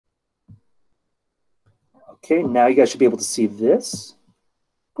Okay, now you guys should be able to see this.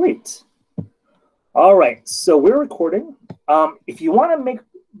 Great. All right, so we're recording. If you want to make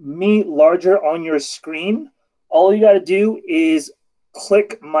me larger on your screen, all you got to do is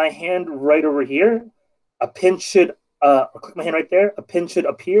click my hand right over here. A pin should, click my hand right there. A pin should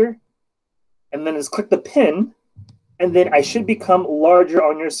appear. And then just click the pin, and then I should become larger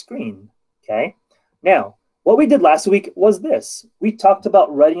on your screen, okay? Now, what we did last week was this. We talked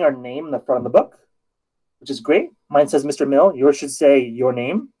about writing our name in the front of the book, which is great. Mine says Mr. Mill. Yours should say your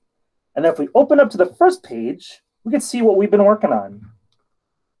name. And then if we open up to the first page, we can see what we've been working on.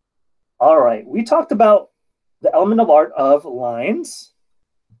 All right, we talked about the element of art of lines.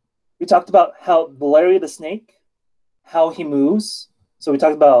 We talked about how Larry the snake, how he moves. So we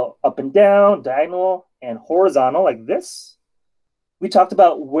talked about up and down, diagonal, and horizontal like this. We talked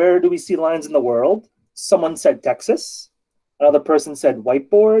about where do we see lines in the world. Someone said Texas. Another person said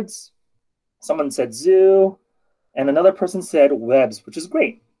whiteboards. Someone said zoo. And another person said webs, which is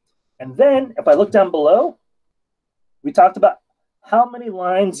great. And then if I look down below, we talked about how many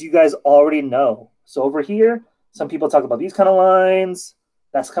lines you guys already know. So over here, some people talk about these kind of lines,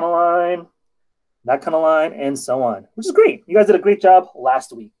 that's kind of line, that kind of line, and so on, which is great. You guys did a great job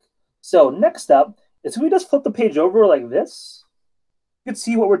last week. So next up is we just flip the page over like this. You can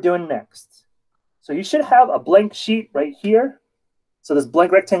see what we're doing next. So you should have a blank sheet right here. So this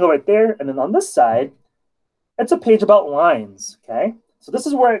blank rectangle right there. And then on this side, it's a page about lines, okay? So this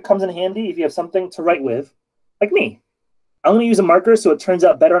is where it comes in handy if you have something to write with, like me. I'm going to use a marker so it turns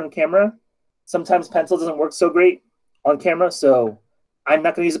out better on camera. Sometimes pencil doesn't work so great on camera, so I'm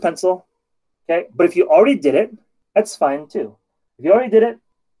not going to use a pencil. Okay, but if you already did it, that's fine too. If you already did it,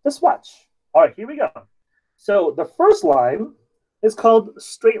 just watch. All right, here we go. So the first line is called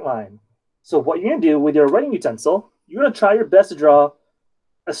straight line. So what you're going to do with your writing utensil, you're going to try your best to draw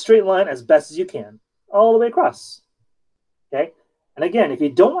a straight line as best as you can, all the way across. Okay, and again, if you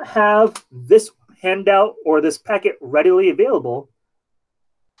don't have this handout or this packet readily available,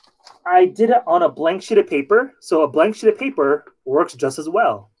 I did it on a blank sheet of paper. So a blank sheet of paper works just as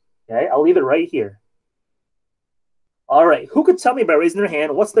well. Okay, I'll leave it right here. All right, who could tell me by raising their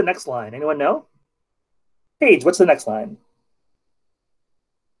hand what's the next line? Anyone know? Paige, what's the next line?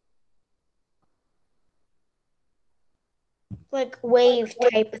 Like wave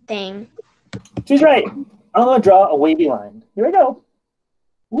type of thing. She's right. I'm going to draw a wavy line. Here we go.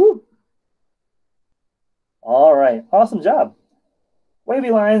 Woo. All right, awesome job.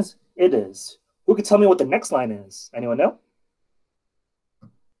 Wavy lines, it is. Who could tell me what the next line is? Anyone know?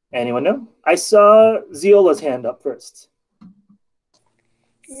 Anyone know? I saw Ziola's hand up first.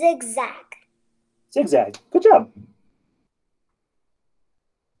 Zigzag. Zigzag. Good job.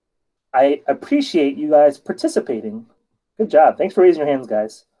 I appreciate you guys participating. Good job. Thanks for raising your hands,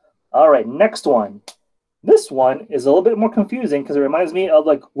 guys. All right, next one. This one is a little bit more confusing because it reminds me of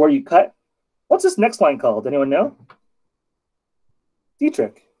like where you cut. What's this next line called? Anyone know?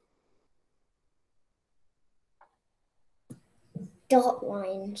 Dietrich. Dot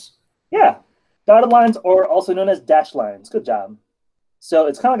lines. Yeah, dotted lines, or also known as dashed lines. Good job. So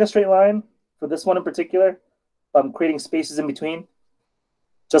it's kind of like a straight line for this one in particular. I'm creating spaces in between,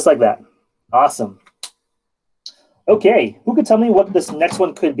 just like that. Awesome. Okay, who could tell me what this next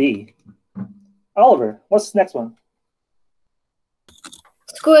one could be? Oliver, what's the next one?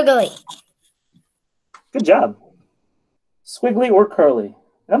 Squiggly. Good job. Squiggly or curly. And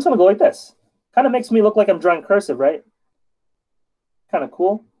I'm just going to go like this. Kind of makes me look like I'm drawing cursive, right? Kind of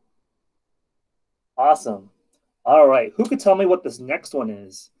cool. Awesome. All right, who could tell me what this next one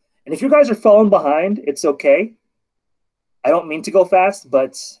is? And if you guys are falling behind, it's okay. I don't mean to go fast,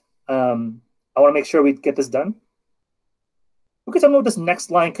 but I want to make sure we get this done. Who could tell me what this next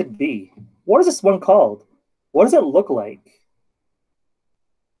line could be? What is this one called? What does it look like?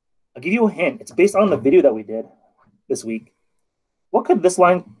 I'll give you a hint. It's based on the video that we did this week. What could this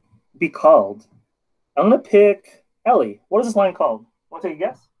line be called? I'm going to pick Ellie. What is this line called? Want to take a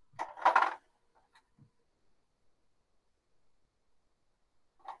guess?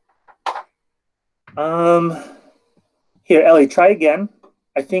 Here, Ellie, try again.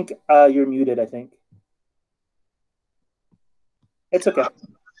 I think you're muted, I think. It's okay.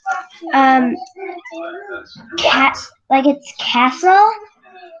 Like it's castle?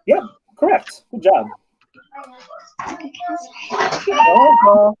 Yeah, correct. Good job.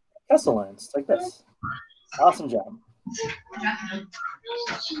 Castle lines, like this. Awesome job.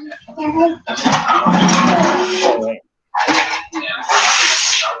 All right.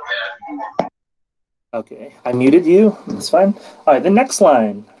 Okay, I muted you. That's fine. All right, the next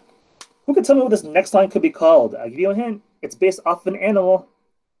line. Who could tell me what this next line could be called? I'll give you a hint. It's based off of an animal.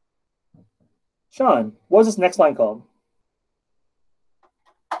 Sean, what is this next line called?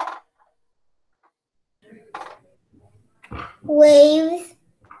 Waves.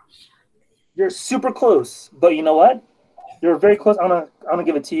 You're super close, but you know what? You're very close. I'm gonna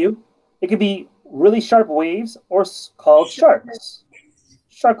give it to you. It could be really sharp waves or called sharks.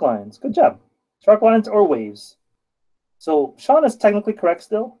 Shark lines. Good job. Shark lines or waves. So Sean is technically correct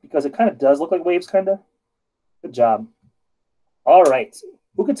still because it kind of does look like waves, kind of. Good job. All right.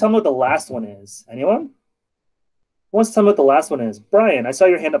 Who can tell me what the last one is? Anyone? Who wants to tell me what the last one is? Brian, I saw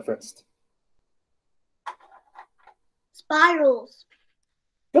your hand up first. Spirals.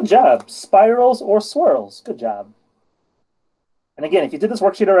 Good job. Spirals or swirls. Good job. And again, if you did this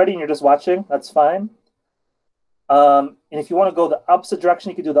worksheet already and you're just watching, that's fine. And if you want to go the opposite direction,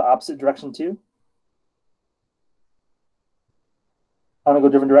 you can do the opposite direction too. I want to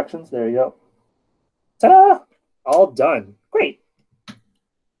go different directions. There you go. Ta-da! All done. Great.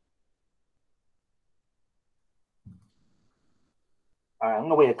 All right, I'm going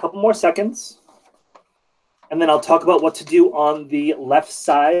to wait a couple more seconds. And then I'll talk about what to do on the left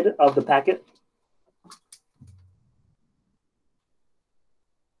side of the packet.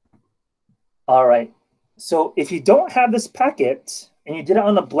 All right. So if you don't have this packet and you did it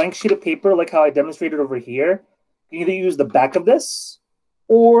on a blank sheet of paper like how I demonstrated over here, you can either use the back of this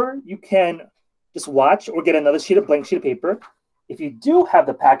or you can just watch or get another blank sheet of paper. If you do have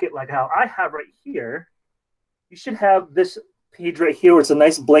the packet like how I have right here, you should have this page right here where it's a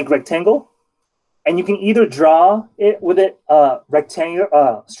nice blank rectangle. And you can either draw it with it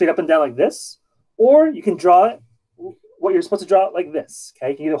rectangular, straight up and down like this, or you can draw it what you're supposed to draw it like this.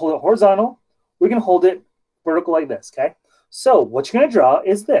 Okay, you can either hold it horizontal, or you can hold it vertical like this. Okay, so what you're going to draw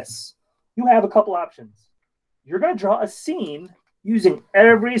is this. You have a couple options. You're going to draw a scene using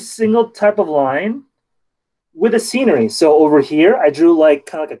every single type of line with a scenery. So over here, I drew like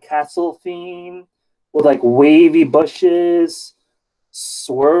kind of like a castle theme with like wavy bushes,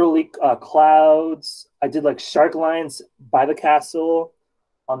 swirly clouds. I did like shark lines by the castle.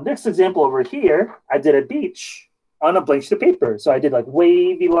 On this example over here, I did a beach on a blank sheet of paper. So I did like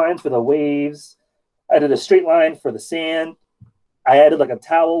wavy lines for the waves. I did a straight line for the sand. I added like a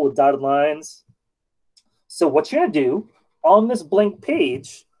towel with dotted lines. So what you're gonna do on this blank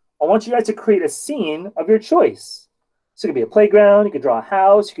page, I want you guys to create a scene of your choice. So it could be a playground, you could draw a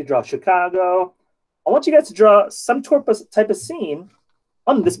house, you could draw Chicago. I want you guys to draw some type of scene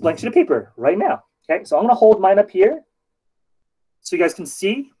on this blank sheet of paper right now. Okay, so I'm gonna hold mine up here so you guys can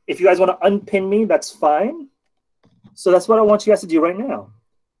see. If you guys want to unpin me, that's fine. So that's what I want you guys to do right now.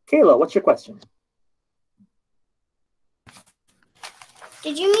 Kayla, what's your question?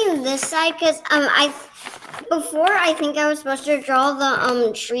 Did you mean this side? Because before I think I was supposed to draw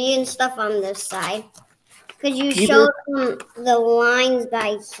the tree and stuff on this side. Because you showed the lines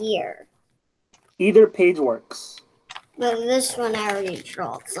by here. Either page works. But this one I already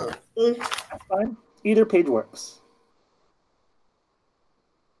drew. So fine. Either page works.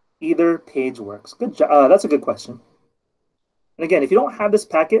 Either page works. Good job. That's a good question. And again, if you don't have this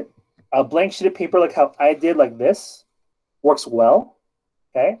packet, a blank sheet of paper like how I did like this works well.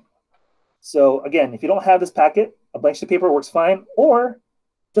 Okay. So again, if you don't have this packet, a blank sheet of paper works fine, or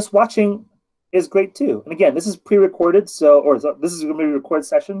just watching is great too. And again, this is pre-recorded, this is going to be a recorded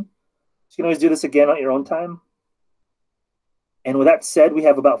session. So you can always do this again at your own time. And with that said, we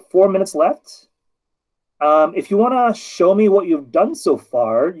have about 4 minutes left. If you want to show me what you've done so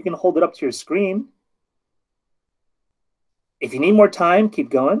far, you can hold it up to your screen. If you need more time, keep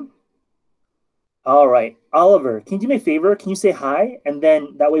going. All right, Oliver, can you do me a favor? Can you say hi? And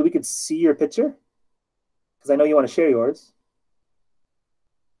then that way we could see your picture? Because I know you want to share yours.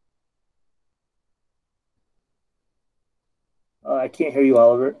 I can't hear you,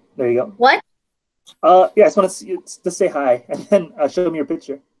 Oliver. There you go. What? Yeah, I just want to see you to say hi, and then show me your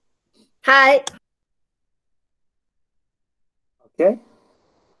picture. Hi. Okay.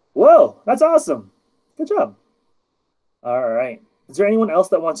 Whoa, that's awesome. Good job. All right. Is there anyone else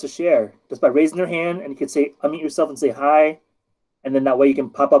that wants to share? Just by raising their hand, and you could say, unmute yourself and say hi, and then that way you can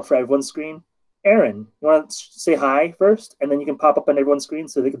pop up for everyone's screen. Aaron, you want to say hi first, and then you can pop up on everyone's screen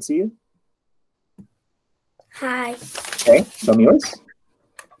so they can see you? hi. Okay, show me yours.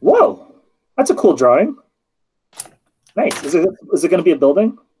 Whoa, that's a cool drawing. Nice. Is it going to be a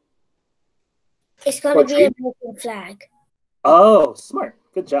building? It's going to be a American flag. Oh, smart.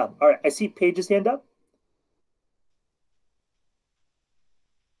 Good job. All right, I see Paige's hand up.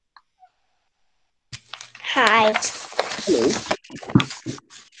 Hi. Hello.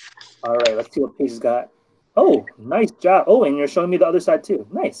 All right, let's see what Paige's got. Oh, nice job. Oh, and you're showing me the other side too.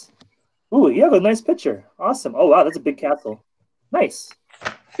 Nice. Ooh, you have a nice picture. Awesome. Oh, wow, that's a big castle. Nice.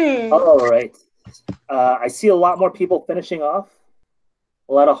 All right. I see a lot more people finishing off.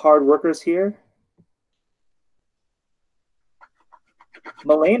 A lot of hard workers here.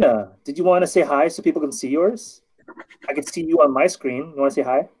 Milena, did you want to say hi so people can see yours? I can see you on my screen. You want to say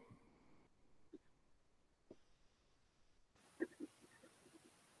hi?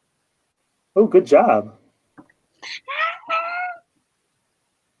 Oh, good job.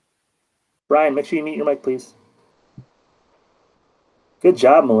 Brian, make sure you mute your mic, please. Good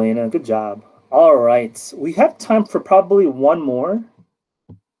job, Milena. Good job. All right. We have time for probably one more.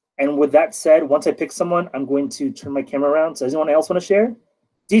 And with that said, once I pick someone, I'm going to turn my camera around. So does anyone else want to share?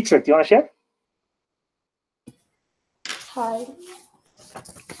 Dietrich, do you want to share? Hi.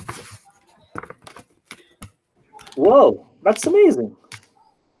 Whoa, that's amazing.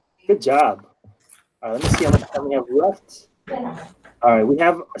 Good job. All right, let me see how much time we have left. All right, we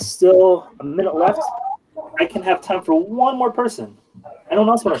have still a minute left. I can have time for one more person. Anyone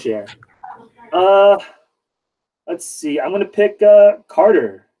else want to share? Let's see. I'm going to pick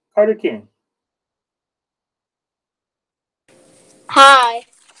Carter. Carter King. Hi.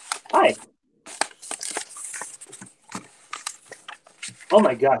 Hi. Oh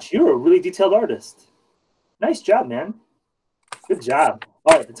my gosh, you're a really detailed artist. Nice job, man. Good job.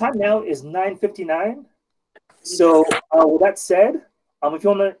 All right, the time now is 9:59. So with that said, if you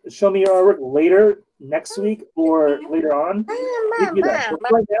want to show me your artwork later next week or later on, you can do that.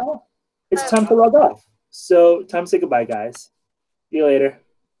 But right now, it's time to log off. So time to say goodbye, guys. See you later.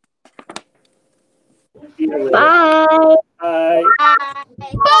 See you later. Bye. Bye. Bye.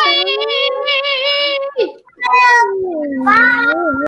 Bye.